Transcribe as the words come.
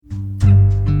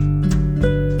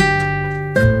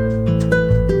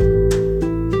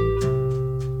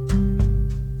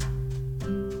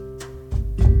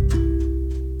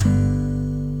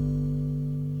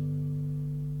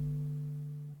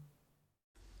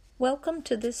Welcome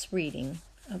to this reading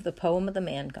of the poem of the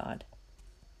ManGod,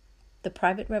 the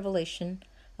private revelation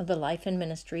of the life and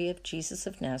ministry of Jesus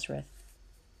of Nazareth.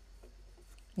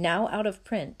 Now out of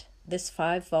print, this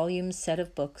 5-volume set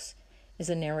of books is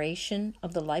a narration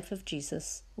of the life of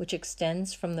Jesus, which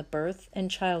extends from the birth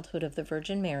and childhood of the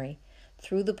Virgin Mary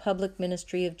through the public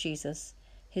ministry of Jesus,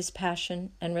 his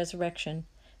passion and resurrection,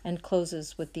 and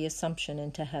closes with the Assumption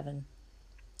into heaven.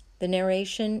 The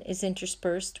narration is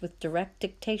interspersed with direct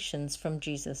dictations from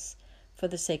Jesus for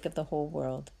the sake of the whole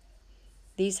world.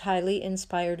 These highly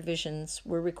inspired visions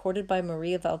were recorded by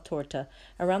Maria Valtorta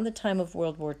around the time of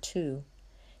World War II,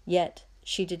 yet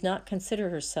she did not consider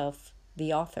herself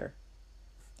the author.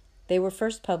 They were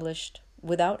first published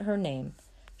without her name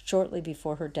shortly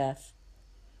before her death,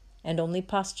 and only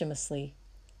posthumously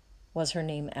was her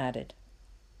name added.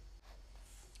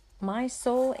 My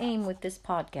sole aim with this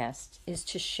podcast is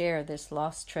to share this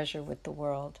lost treasure with the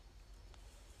world.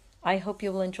 I hope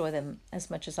you will enjoy them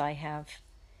as much as I have,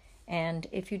 and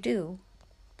if you do,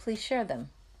 please share them.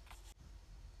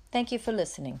 Thank you for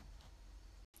listening.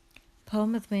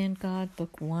 Poem of ManGod,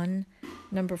 Book 1,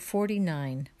 number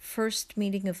 49, First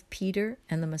Meeting of Peter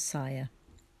and the Messiah.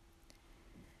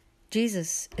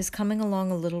 Jesus is coming along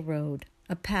a little road,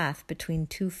 a path between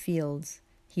 2 fields.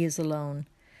 He is alone.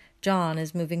 John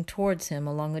is moving towards him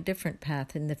along a different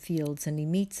path in the fields, and he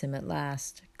meets him at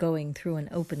last, going through an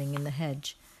opening in the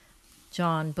hedge.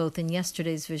 John, both in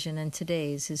yesterday's vision and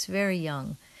today's, is very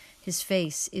young. His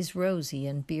face is rosy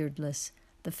and beardless,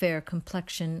 the fair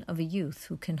complexion of a youth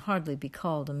who can hardly be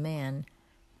called a man.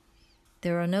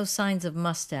 There are no signs of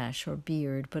mustache or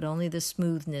beard, but only the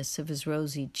smoothness of his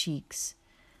rosy cheeks.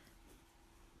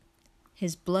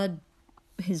 His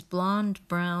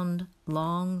blonde-brown,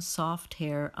 long, soft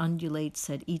hair undulates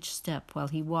at each step while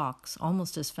he walks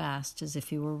almost as fast as if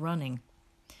he were running.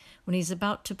 When he is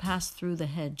about to pass through the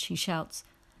hedge, he shouts,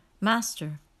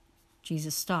 "Master!"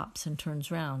 Jesus stops and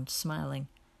turns round, smiling.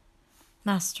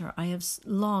 "Master, I have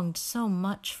longed so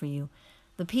much for you.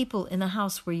 The people in the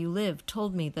house where you live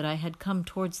told me that you had come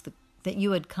towards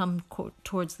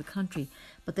the country,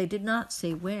 but they did not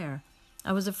say where.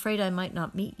 I was afraid I might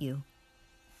not meet you."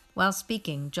 While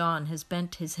speaking, John has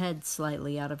bent his head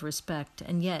slightly out of respect,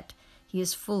 and yet he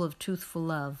is full of truthful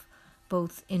love,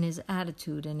 both in his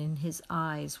attitude and in his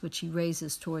eyes, which he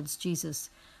raises towards Jesus,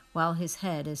 while his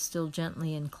head is still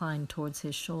gently inclined towards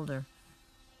his shoulder.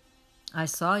 "I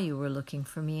saw you were looking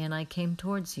for me, and I came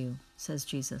towards you," says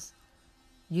Jesus.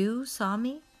 "You saw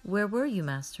me? Where were you,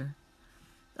 Master?"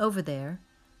 "Over there,"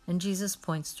 and Jesus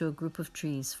points to a group of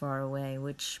trees far away,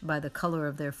 which, by the color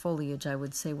of their foliage, I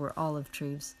would say were olive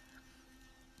trees.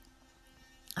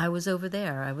 "I was over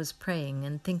there. I was praying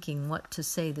and thinking what to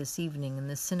say this evening in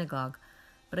the synagogue,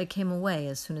 but I came away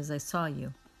as soon as I saw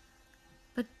you."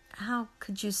 "But how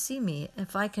could you see me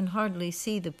if I can hardly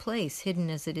see the place, hidden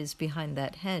as it is behind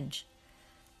that hedge?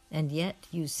 And yet,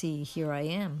 you see, here I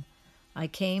am. I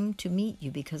came to meet you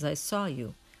because I saw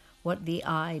you. What the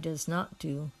eye does not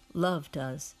do, love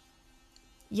does."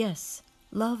 "Yes,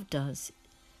 love does.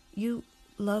 You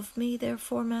love me,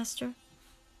 therefore, Master?"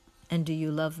 "And do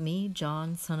you love me,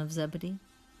 John, son of Zebedee?"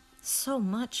 "So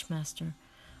much, Master.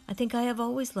 I think I have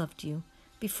always loved you.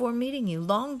 Before meeting you,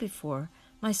 long before,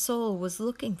 my soul was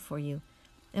looking for you.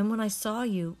 And when I saw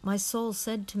you, my soul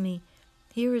said to me,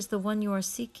 'Here is the one you are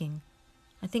seeking.'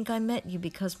 I think I met you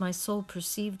because my soul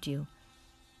perceived you."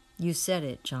 "You said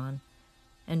it, John,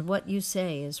 and what you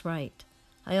say is right.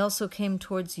 I also came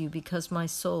towards you because my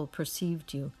soul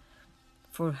perceived you.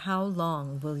 For how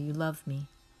long will you love me?"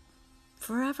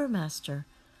 "Forever, Master.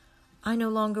 I no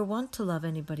longer want to love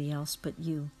anybody else but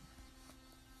you."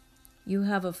 "You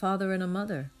have a father and a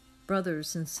mother,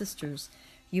 brothers and sisters.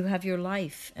 You have your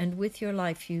life, and with your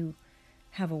life you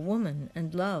have a woman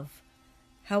and love.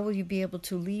 How will you be able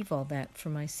to leave all that for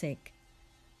my sake?"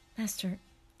 "Master,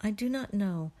 I do not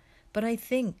know, but I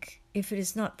think, if it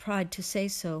is not pride to say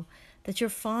so, that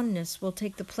your fondness will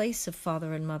take the place of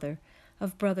father and mother,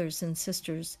 of brothers and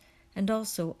sisters, and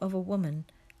also of a woman.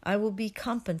 I will be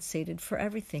compensated for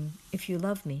everything if you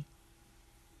love me."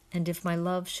 "And if my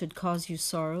love should cause you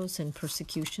sorrows and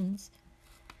persecutions?"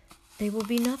 "They will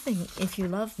be nothing if you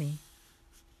love me."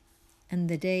 "And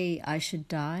the day I should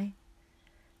die?"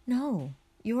 "No,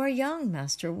 you are young,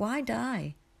 Master. Why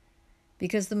die?"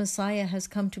 "Because the Messiah has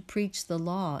come to preach the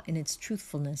law in its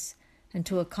truthfulness and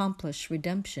to accomplish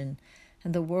redemption,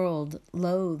 and the world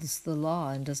loathes the law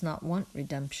and does not want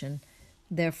redemption.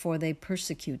 Therefore they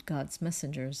persecute God's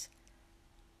messengers."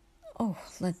 "Oh,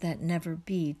 let that never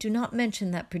be. Do not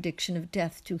mention that prediction of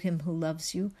death to him who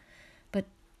loves you. But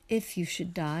if you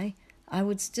should die, I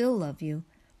would still love you.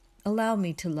 Allow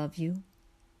me to love you."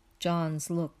 John's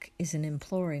look is an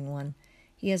imploring one.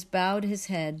 He has bowed his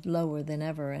head lower than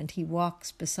ever, and he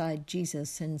walks beside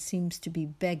Jesus and seems to be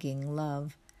begging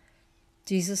love.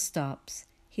 Jesus stops.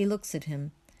 He looks at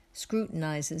him,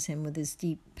 scrutinizes him with his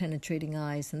deep, penetrating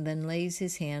eyes, and then lays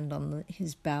his hand on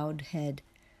his bowed head.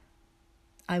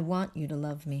 I want you to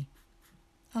love me.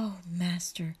 Oh,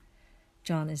 Master.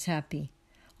 John is happy.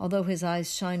 Although his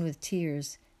eyes shine with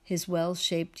tears, his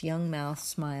well-shaped young mouth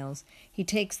smiles. He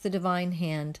takes the divine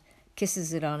hand,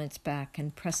 kisses it on its back,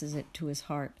 and presses it to his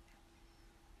heart.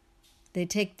 They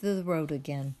take the road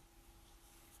again.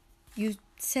 You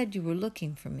said you were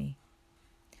looking for me.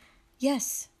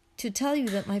 Yes, to tell you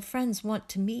that my friends want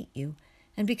to meet you,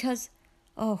 and because,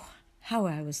 oh, how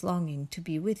I was longing to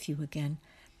be with you again.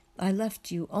 I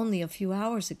left you only a few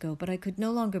hours ago, but I could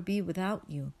no longer be without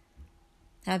you.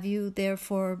 Have you,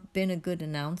 therefore, been a good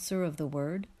announcer of the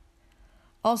word?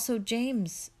 Also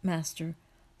James, Master,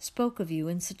 spoke of you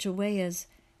in such a way as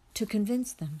to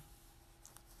convince them,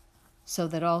 so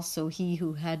that also he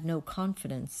who had no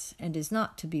confidence, and is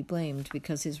not to be blamed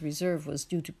because his reserve was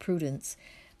due to prudence,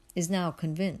 is now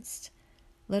convinced.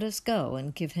 Let us go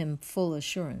and give him full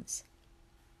assurance.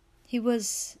 He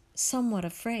was somewhat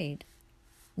afraid.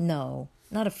 No,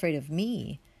 not afraid of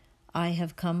me. I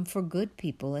have come for good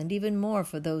people, and even more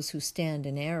for those who stand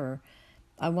in error.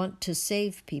 I want to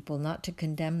save people, not to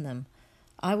condemn them.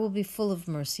 I will be full of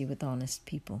mercy with honest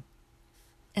people.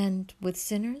 And with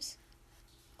sinners?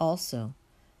 Also.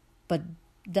 But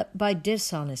by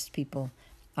dishonest people,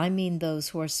 I mean those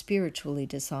who are spiritually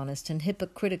dishonest, and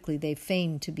hypocritically they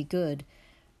feign to be good,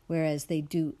 whereas they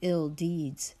do ill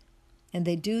deeds. And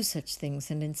they do such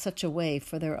things, and in such a way,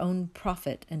 for their own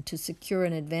profit and to secure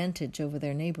an advantage over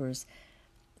their neighbors.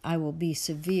 I will be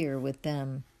severe with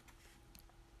them.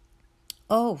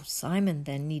 Oh, Simon,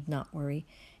 then, need not worry.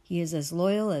 He is as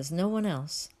loyal as no one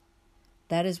else.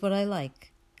 That is what I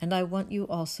like, and I want you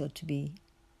also to be.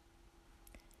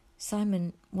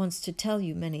 Simon wants to tell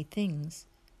you many things.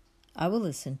 I will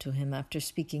listen to him after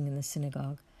speaking in the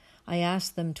synagogue. I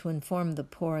asked them to inform the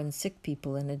poor and sick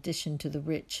people in addition to the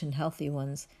rich and healthy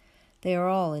ones. They are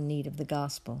all in need of the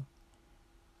gospel.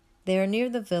 They are near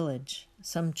the village.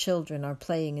 Some children are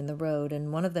playing in the road,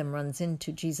 and one of them runs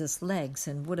into Jesus' legs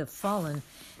and would have fallen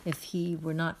if he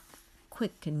were not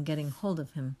quick in getting hold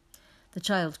of him. The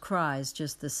child cries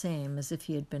just the same, as if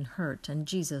he had been hurt, and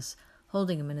Jesus,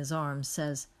 holding him in his arms,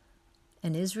 says,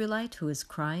 An Israelite who is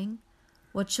crying?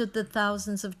 What should the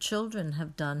thousands of children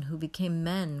have done who became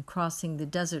men crossing the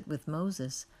desert with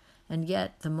Moses? And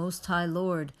yet the Most High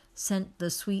Lord sent the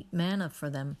sweet manna for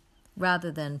them,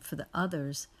 rather than for the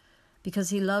others, because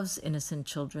he loves innocent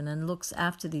children and looks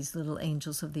after these little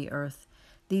angels of the earth,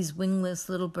 these wingless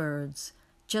little birds,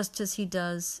 just as he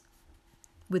does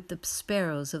with the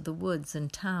sparrows of the woods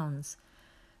and towns.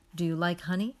 Do you like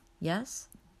honey? Yes?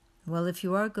 Well, if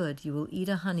you are good, you will eat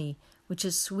a honey which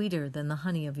is sweeter than the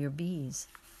honey of your bees.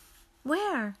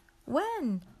 Where?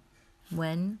 When?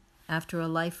 When, after a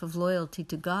life of loyalty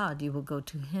to God, you will go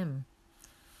to him.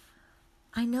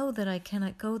 I know that I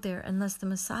cannot go there unless the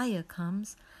Messiah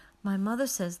comes. My mother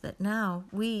says that now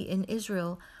we in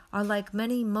Israel are like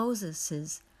many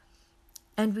Moseses,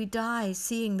 and we die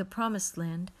seeing the promised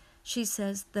land. She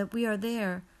says that we are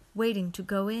there waiting to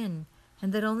go in,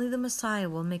 and that only the Messiah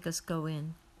will make us go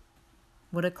in.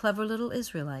 What a clever little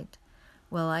Israelite.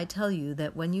 Well, I tell you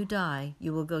that when you die,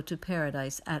 you will go to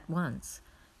paradise at once,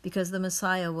 because the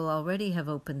Messiah will already have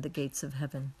opened the gates of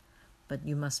heaven. But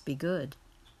you must be good.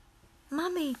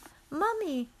 Mummy,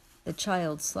 Mummy! The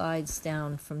child slides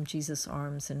down from Jesus'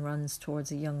 arms and runs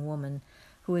towards a young woman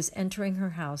who is entering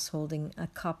her house holding a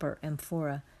copper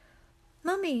amphora.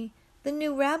 Mummy, the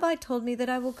new rabbi told me that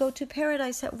I will go to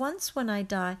paradise at once when I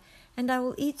die, and I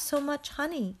will eat so much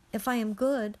honey. If I am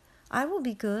good, I will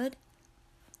be good.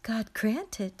 God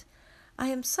grant it. I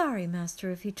am sorry,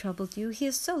 Master, if he troubled you. He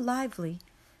is so lively.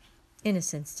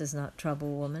 Innocence does not trouble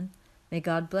woman. May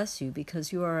God bless you,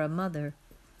 because you are a mother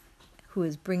who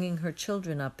is bringing her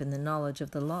children up in the knowledge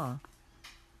of the law.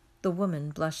 The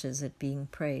woman blushes at being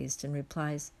praised and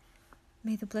replies,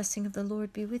 May the blessing of the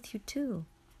Lord be with you too.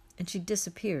 And she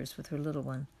disappears with her little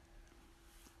one.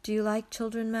 Do you like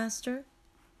children, Master?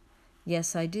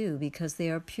 Yes, I do, because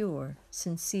they are pure,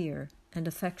 sincere, and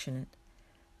affectionate.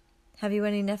 Have you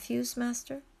any nephews,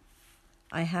 Master?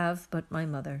 I have but my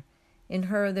mother. In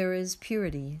her there is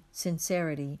purity,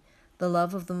 sincerity, the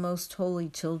love of the most holy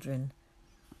children,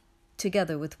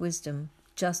 together with wisdom,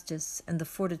 justice, and the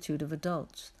fortitude of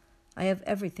adults. I have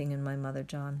everything in my mother,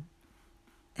 John.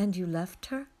 And you left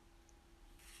her?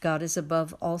 God is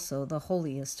above also the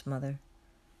holiest mother.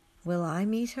 Will I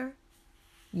meet her?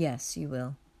 Yes, you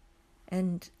will.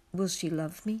 And will she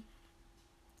love me?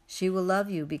 She will love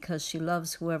you because she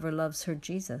loves whoever loves her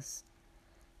Jesus.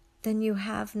 Then you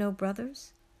have no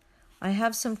brothers? I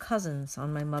have some cousins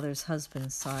on my mother's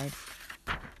husband's side.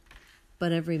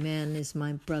 But every man is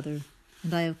my brother,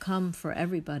 and I have come for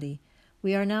everybody.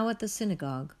 We are now at the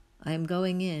synagogue. I am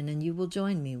going in, and you will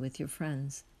join me with your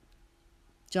friends.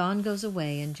 John goes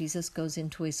away, and Jesus goes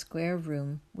into a square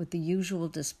room with the usual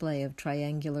display of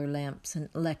triangular lamps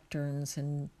and lecterns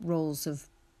and rolls of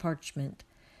parchment.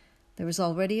 There is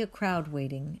already a crowd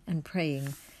waiting and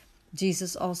praying.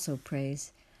 Jesus also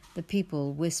prays. The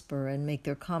people whisper and make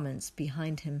their comments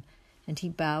behind him, and he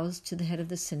bows to the head of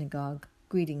the synagogue,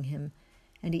 greeting him,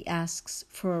 and he asks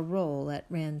for a roll at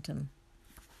random.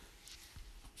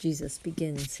 Jesus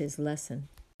begins his lesson.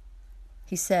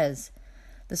 He says,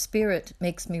 "The Spirit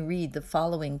makes me read the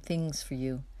following things for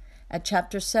you." At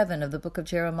chapter 7 of the book of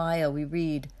Jeremiah, we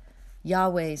read,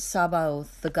 "Yahweh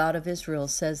Sabaoth, the God of Israel,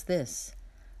 says this,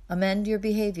 amend your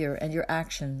behavior and your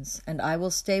actions, and I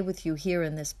will stay with you here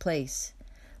in this place.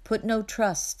 Put no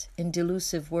trust in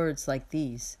delusive words like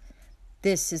these.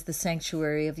 This is the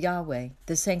sanctuary of Yahweh,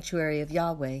 the sanctuary of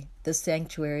Yahweh, the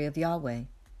sanctuary of Yahweh.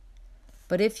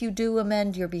 But if you do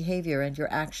amend your behavior and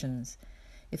your actions,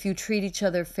 if you treat each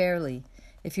other fairly,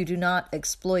 if you do not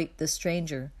exploit the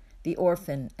stranger, the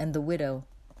orphan, and the widow,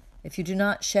 if you do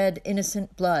not shed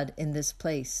innocent blood in this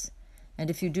place, and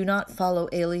if you do not follow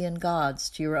alien gods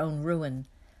to your own ruin,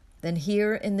 then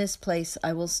here in this place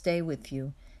I will stay with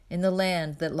you, in the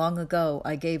land that long ago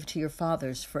I gave to your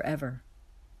fathers forever."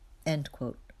 End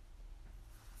quote.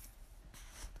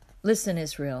 Listen,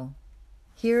 Israel.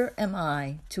 Here am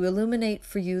I to illuminate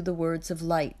for you the words of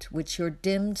light, which your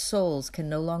dimmed souls can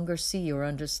no longer see or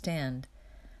understand.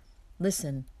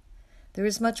 Listen. There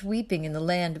is much weeping in the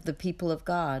land of the people of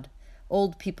God.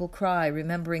 Old people cry,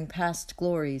 remembering past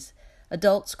glories.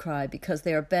 Adults cry because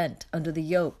they are bent under the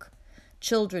yoke.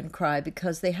 Children cry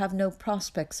because they have no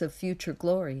prospects of future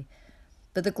glory.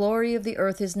 But the glory of the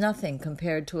earth is nothing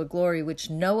compared to a glory which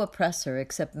no oppressor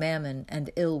except mammon and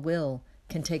ill will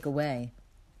can take away.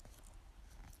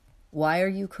 Why are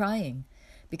you crying?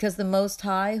 Because the Most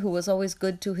High, who was always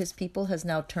good to his people, has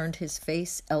now turned his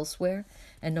face elsewhere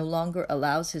and no longer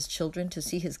allows his children to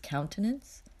see his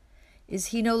countenance? Is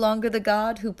he no longer the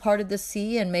God who parted the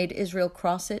sea and made Israel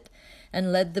cross it,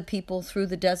 and led the people through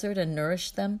the desert and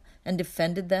nourished them and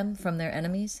defended them from their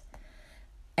enemies?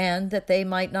 And that they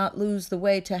might not lose the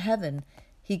way to heaven,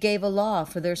 he gave a law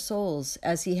for their souls,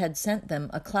 as he had sent them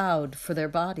a cloud for their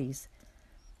bodies.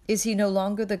 Is he no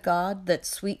longer the God that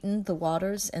sweetened the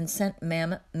waters and sent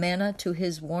manna to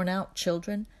his worn-out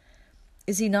children?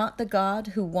 Is he not the God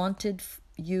who wanted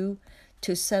you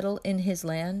to settle in his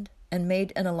land and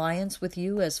made an alliance with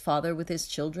you as father with his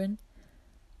children?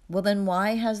 Well, then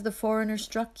why has the foreigner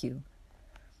struck you?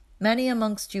 Many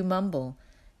amongst you mumble,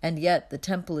 and yet the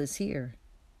temple is here.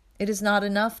 It is not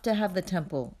enough to have the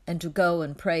temple and to go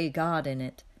and pray God in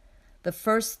it. The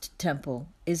first temple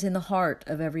is in the heart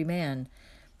of every man,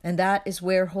 and that is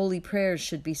where holy prayers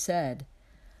should be said.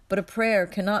 But a prayer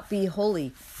cannot be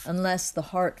holy unless the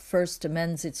heart first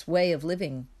amends its way of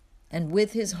living, and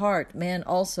with his heart man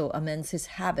also amends his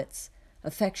habits,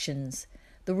 affections,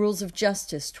 the rules of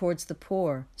justice towards the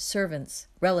poor, servants,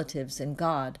 relatives, and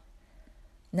God.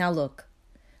 Now look,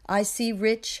 I see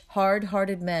rich,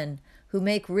 hard-hearted men who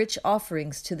make rich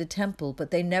offerings to the temple, but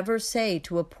they never say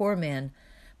to a poor man,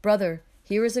 "Brother,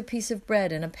 here is a piece of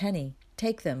bread and a penny.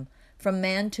 Take them from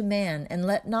man to man, and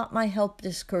let not my help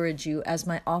discourage you, as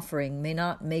my offering may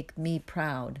not make me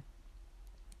proud."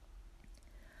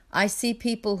 I see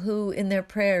people who, in their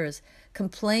prayers,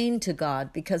 complain to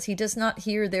God because he does not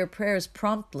hear their prayers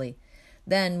promptly.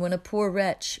 Then, when a poor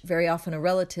wretch, very often a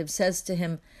relative, says to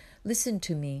him, "Listen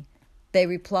to me," they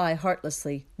reply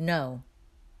heartlessly, "No."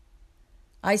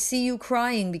 I see you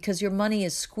crying because your money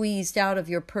is squeezed out of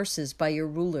your purses by your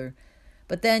ruler,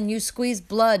 but then you squeeze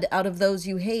blood out of those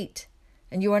you hate,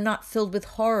 and you are not filled with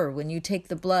horror when you take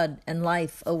the blood and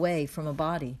life away from a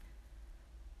body.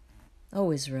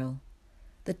 O Israel,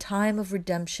 the time of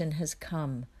redemption has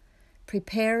come.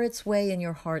 Prepare its way in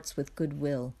your hearts with good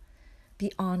will.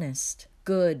 Be honest,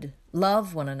 good,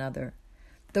 love one another.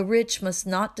 The rich must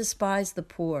not despise the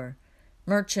poor.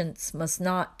 Merchants must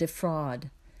not defraud.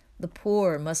 The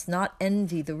poor must not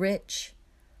envy the rich.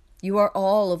 You are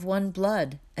all of one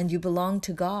blood, and you belong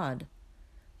to God.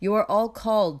 You are all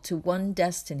called to one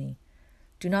destiny.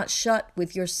 Do not shut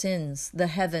with your sins the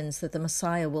heavens that the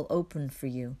Messiah will open for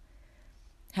you.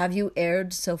 Have you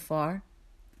erred so far?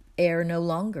 Err no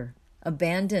longer.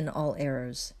 Abandon all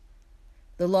errors.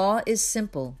 The law is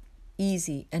simple.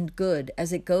 easy, and good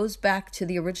as it goes back to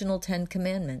the original 10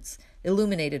 Commandments,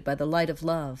 illuminated by the light of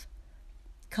love.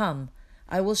 Come,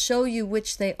 I will show you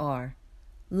which they are.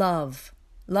 Love,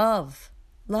 love,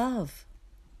 love.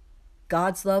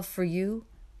 God's love for you,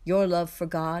 your love for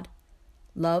God,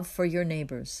 love for your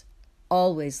neighbors.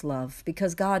 Always love,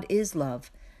 because God is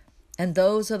love, and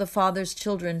those are the Father's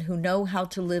children who know how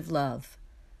to live love.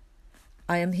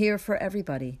 I am here for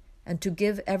everybody, and to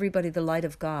give everybody the light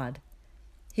of God.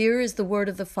 Here is the word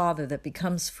of the Father that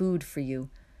becomes food for you.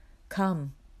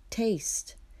 Come,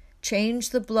 taste. Change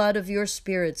the blood of your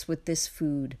spirits with this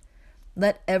food.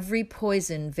 Let every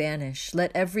poison vanish.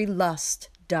 Let every lust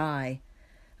die.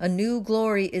 A new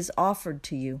glory is offered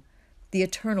to you, the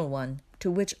eternal one,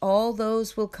 to which all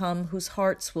those will come whose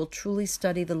hearts will truly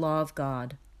study the law of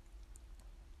God.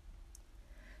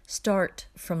 Start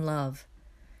from love.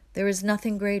 There is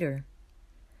nothing greater.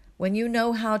 When you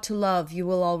know how to love, you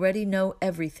will already know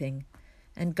everything,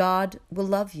 and God will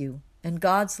love you, and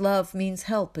God's love means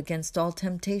help against all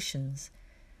temptations.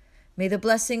 May the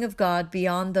blessing of God be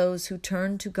on those who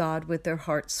turn to God with their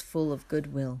hearts full of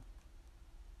goodwill.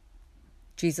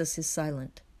 Jesus is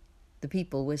silent. The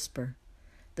people whisper.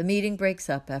 The meeting breaks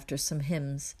up after some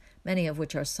hymns, many of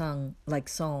which are sung like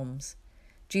psalms.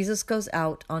 Jesus goes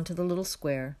out onto the little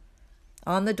square.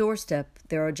 On the doorstep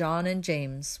there are John and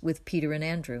James with Peter and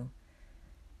Andrew.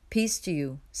 Peace to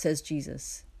you, says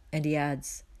Jesus, and he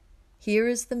adds, Here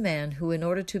is the man who, in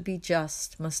order to be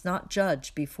just, must not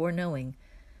judge before knowing,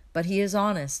 but he is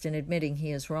honest in admitting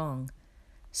he is wrong.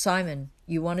 Simon,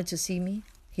 you wanted to see me?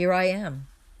 Here I am.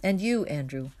 And you,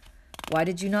 Andrew, why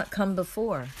did you not come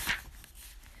before?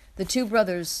 The two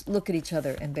brothers look at each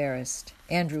other embarrassed.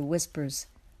 Andrew whispers,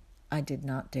 I did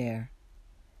not dare.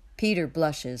 Peter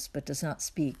blushes but does not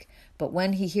speak. But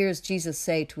when he hears Jesus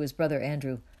say to his brother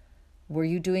Andrew, Were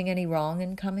you doing any wrong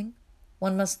in coming?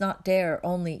 One must not dare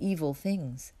only evil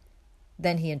things.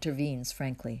 Then he intervenes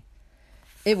frankly.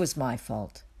 It was my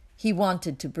fault. He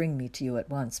wanted to bring me to you at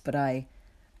once, but I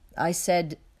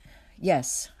said,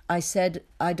 yes, I said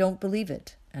I don't believe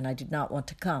it, and I did not want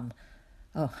to come.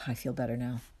 Oh, I feel better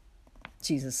now.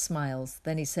 Jesus smiles.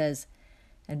 Then he says,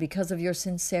 And because of your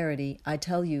sincerity, I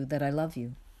tell you that I love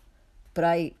you. But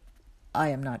I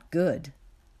am not good.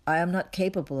 I am not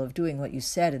capable of doing what you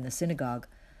said in the synagogue.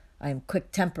 I am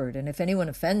quick-tempered, and if anyone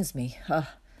offends me,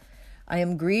 I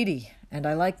am greedy, and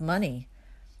I like money.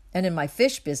 And in my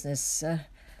fish business, I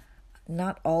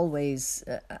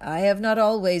have not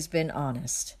always been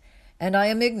honest, and I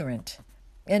am ignorant,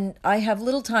 and I have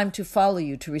little time to follow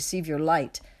you to receive your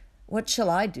light. What shall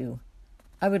I do?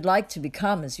 I would like to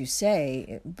become as you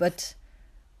say, but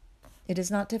it is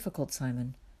not difficult,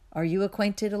 Simon. Are you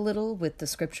acquainted a little with the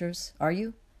Scriptures? Are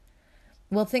you?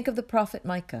 Well, think of the prophet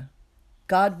Micah.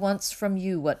 God wants from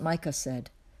you what Micah said.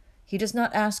 He does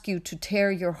not ask you to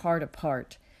tear your heart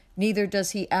apart. Neither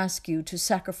does he ask you to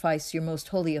sacrifice your most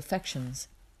holy affections.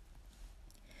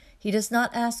 He does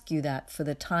not ask you that for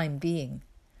the time being.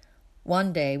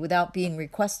 One day, without being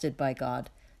requested by God,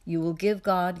 you will give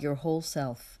God your whole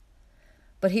self.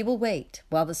 But he will wait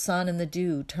while the sun and the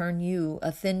dew turn you,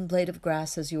 a thin blade of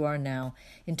grass as you are now,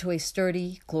 into a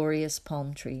sturdy, glorious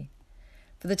palm tree.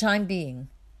 For the time being,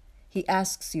 he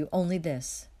asks you only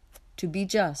this, to be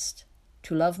just,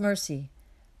 to love mercy,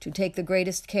 to take the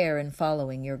greatest care in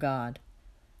following your God.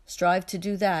 Strive to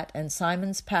do that, and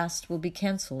Simon's past will be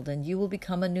cancelled, and you will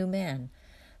become a new man,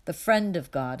 the friend of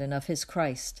God and of his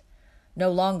Christ. No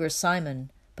longer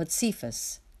Simon, but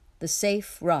Cephas, the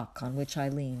safe rock on which I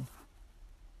lean.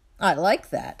 I like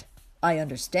that. I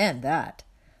understand that.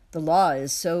 The law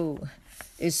is so,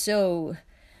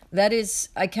 that is,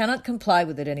 I cannot comply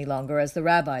with it any longer, as the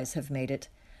rabbis have made it.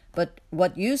 But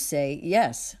what you say,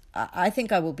 yes, I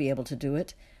think I will be able to do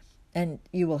it, and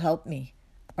you will help me.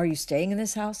 Are you staying in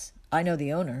this house? I know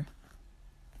the owner.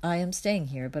 I am staying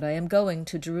here, but I am going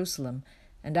to Jerusalem,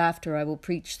 and after I will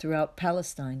preach throughout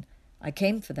Palestine. I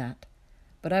came for that,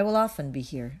 but I will often be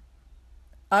here.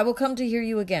 I will come to hear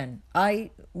you again.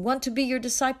 I want to be your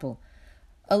disciple.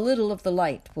 A little of the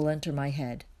light will enter my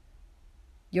head.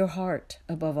 Your heart,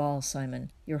 above all,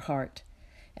 Simon, your heart.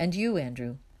 And you,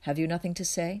 Andrew, have you nothing to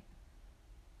say?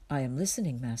 I am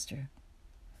listening, Master.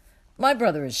 My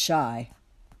brother is shy.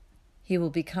 He will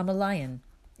become a lion.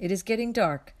 It is getting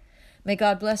dark. May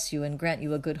God bless you and grant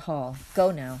you a good haul.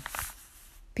 Go now.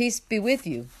 Peace be with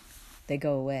you. They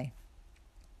go away.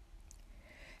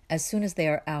 As soon as they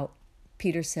are out,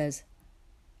 Peter says,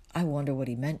 I wonder what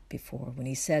he meant before when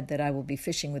he said that I will be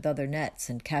fishing with other nets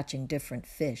and catching different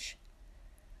fish.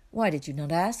 Why did you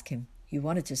not ask him? You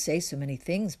wanted to say so many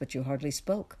things, but you hardly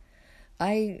spoke.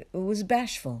 I was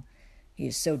bashful. He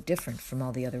is so different from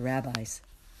all the other rabbis.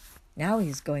 Now he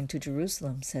is going to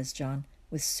Jerusalem, says John,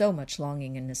 with so much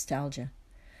longing and nostalgia.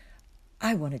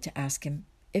 I wanted to ask him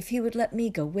if he would let me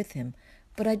go with him,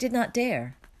 but I did not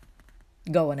dare.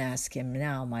 Go and ask him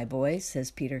now, my boy,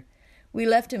 says Peter. We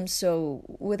left him so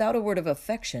without a word of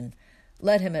affection.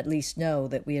 Let him at least know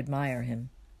that we admire him.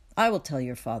 I will tell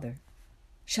your father.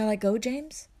 Shall I go,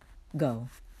 James? Go.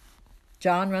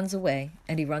 John runs away,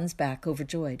 and he runs back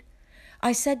overjoyed.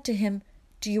 I said to him,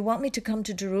 Do you want me to come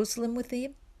to Jerusalem with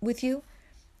you?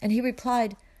 And he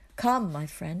replied, Come, my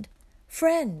friend.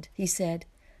 Friend, he said.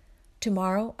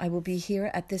 Tomorrow I will be here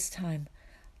at this time.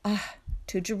 Ah,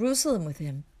 to Jerusalem with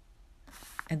him.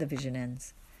 And the vision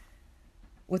ends.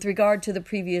 With regard to the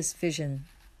previous vision,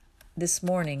 this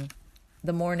morning,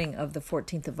 the morning of the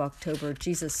 14th of October,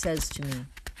 Jesus says to me,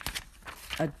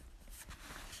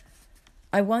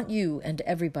 I want you and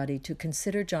everybody to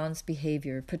consider John's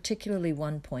behavior, particularly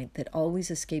one point that always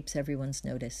escapes everyone's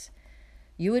notice.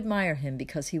 You admire him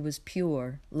because he was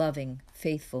pure, loving,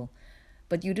 faithful,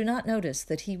 but you do not notice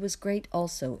that he was great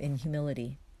also in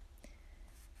humility.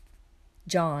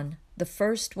 John, the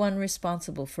first one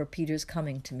responsible for Peter's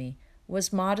coming to me,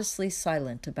 was modestly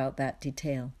silent about that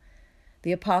detail.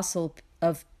 The apostle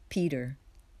of Peter,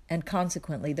 and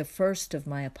consequently the first of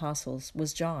my apostles,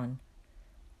 was John.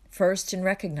 First in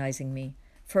recognizing me,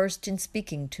 first in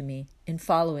speaking to me, in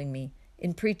following me,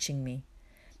 in preaching me.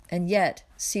 And yet,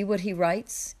 see what he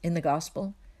writes in the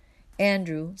Gospel?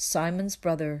 Andrew, Simon's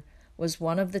brother, was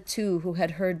one of the two who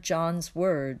had heard John's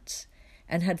words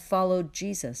and had followed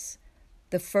Jesus.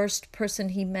 The first person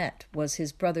he met was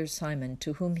his brother Simon,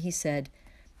 to whom he said,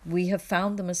 We have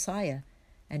found the Messiah,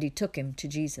 and he took him to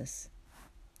Jesus.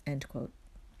 End quote.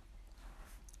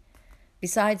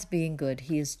 Besides being good,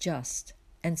 he is just,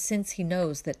 and since he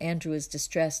knows that Andrew is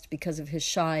distressed because of his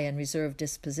shy and reserved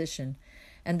disposition,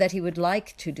 and that he would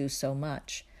like to do so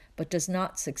much, but does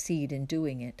not succeed in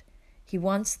doing it, he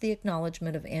wants the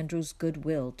acknowledgement of Andrew's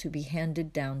goodwill to be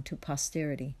handed down to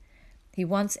posterity. He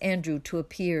wants Andrew to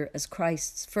appear as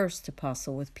Christ's first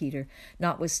apostle with Peter,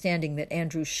 notwithstanding that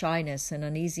Andrew's shyness and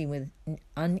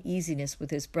uneasiness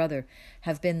with his brother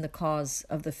have been the cause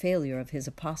of the failure of his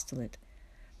apostolate.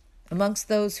 Amongst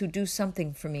those who do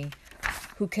something for me,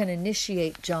 who can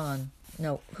imitate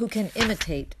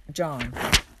John,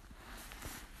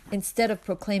 instead of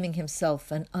proclaiming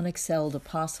himself an unexcelled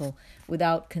apostle,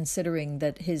 without considering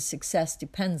that his success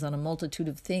depends on a multitude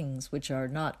of things which are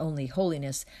not only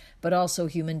holiness, but also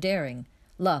human daring,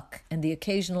 luck, and the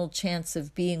occasional chance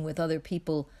of being with other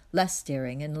people less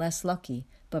daring and less lucky,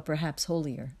 but perhaps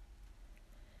holier.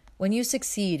 When you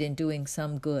succeed in doing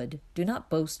some good, do not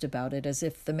boast about it as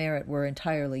if the merit were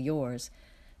entirely yours.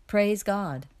 Praise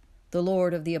God, the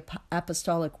Lord of the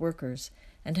apostolic workers,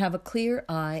 and have a clear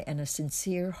eye and a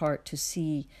sincere heart to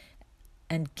see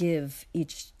and give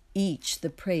each the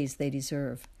praise they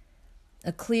deserve.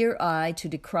 A clear eye to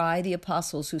decry the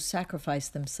apostles who sacrifice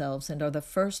themselves and are the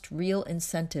first real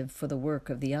incentive for the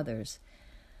work of the others.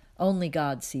 Only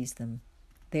God sees them.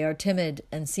 They are timid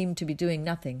and seem to be doing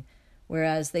nothing,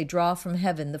 whereas they draw from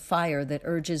heaven the fire that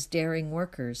urges daring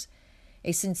workers.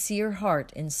 A sincere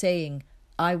heart in saying,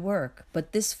 I work,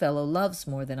 but this fellow loves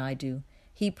more than I do.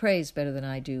 He prays better than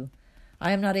I do.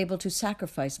 I am not able to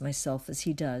sacrifice myself as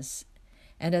he does.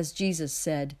 And as Jesus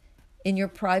said, In your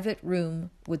private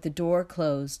room, with the door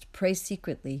closed, pray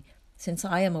secretly. Since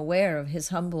I am aware of his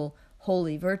humble,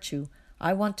 holy virtue,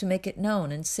 I want to make it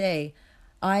known and say,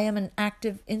 I am an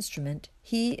active instrument.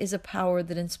 He is a power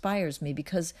that inspires me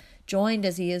because, joined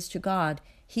as he is to God,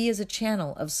 he is a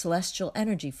channel of celestial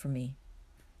energy for me.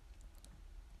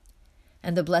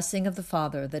 And the blessing of the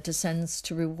Father that descends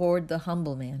to reward the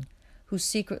humble man, who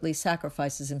secretly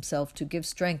sacrifices himself to give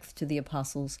strength to the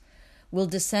apostles, will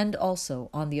descend also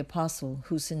on the apostle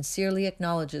who sincerely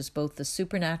acknowledges both the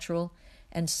supernatural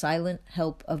and silent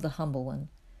help of the humble one,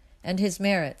 and his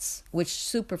merits, which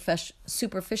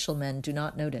superficial men do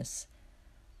not notice.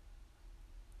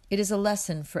 It is a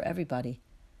lesson for everybody.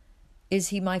 Is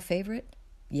he my favorite?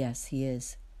 Yes, he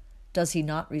is. Does he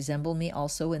not resemble me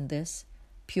also in this?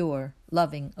 Pure,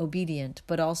 loving, obedient,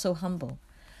 but also humble.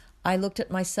 I looked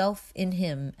at myself in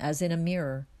him as in a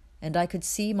mirror, and I could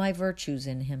see my virtues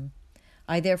in him.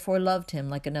 I therefore loved him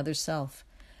like another self.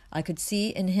 I could see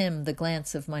in him the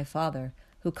glance of my father,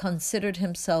 who considered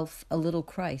himself a little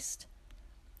Christ.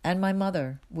 And my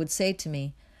mother would say to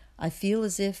me, I feel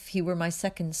as if he were my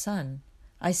second son.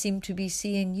 I seem to be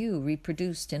seeing you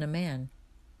reproduced in a man.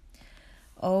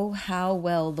 Oh, how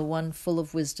well the one full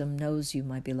of wisdom knows you,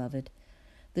 my beloved.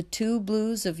 The two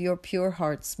blues of your pure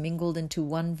hearts mingled into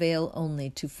one veil only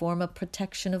to form a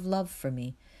protection of love for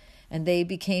me, and they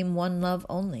became one love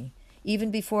only.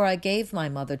 Even before I gave my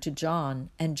mother to John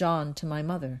and John to my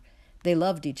mother, they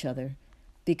loved each other,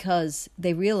 because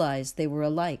they realized they were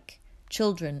alike,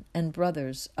 children and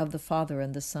brothers of the Father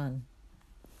and the Son.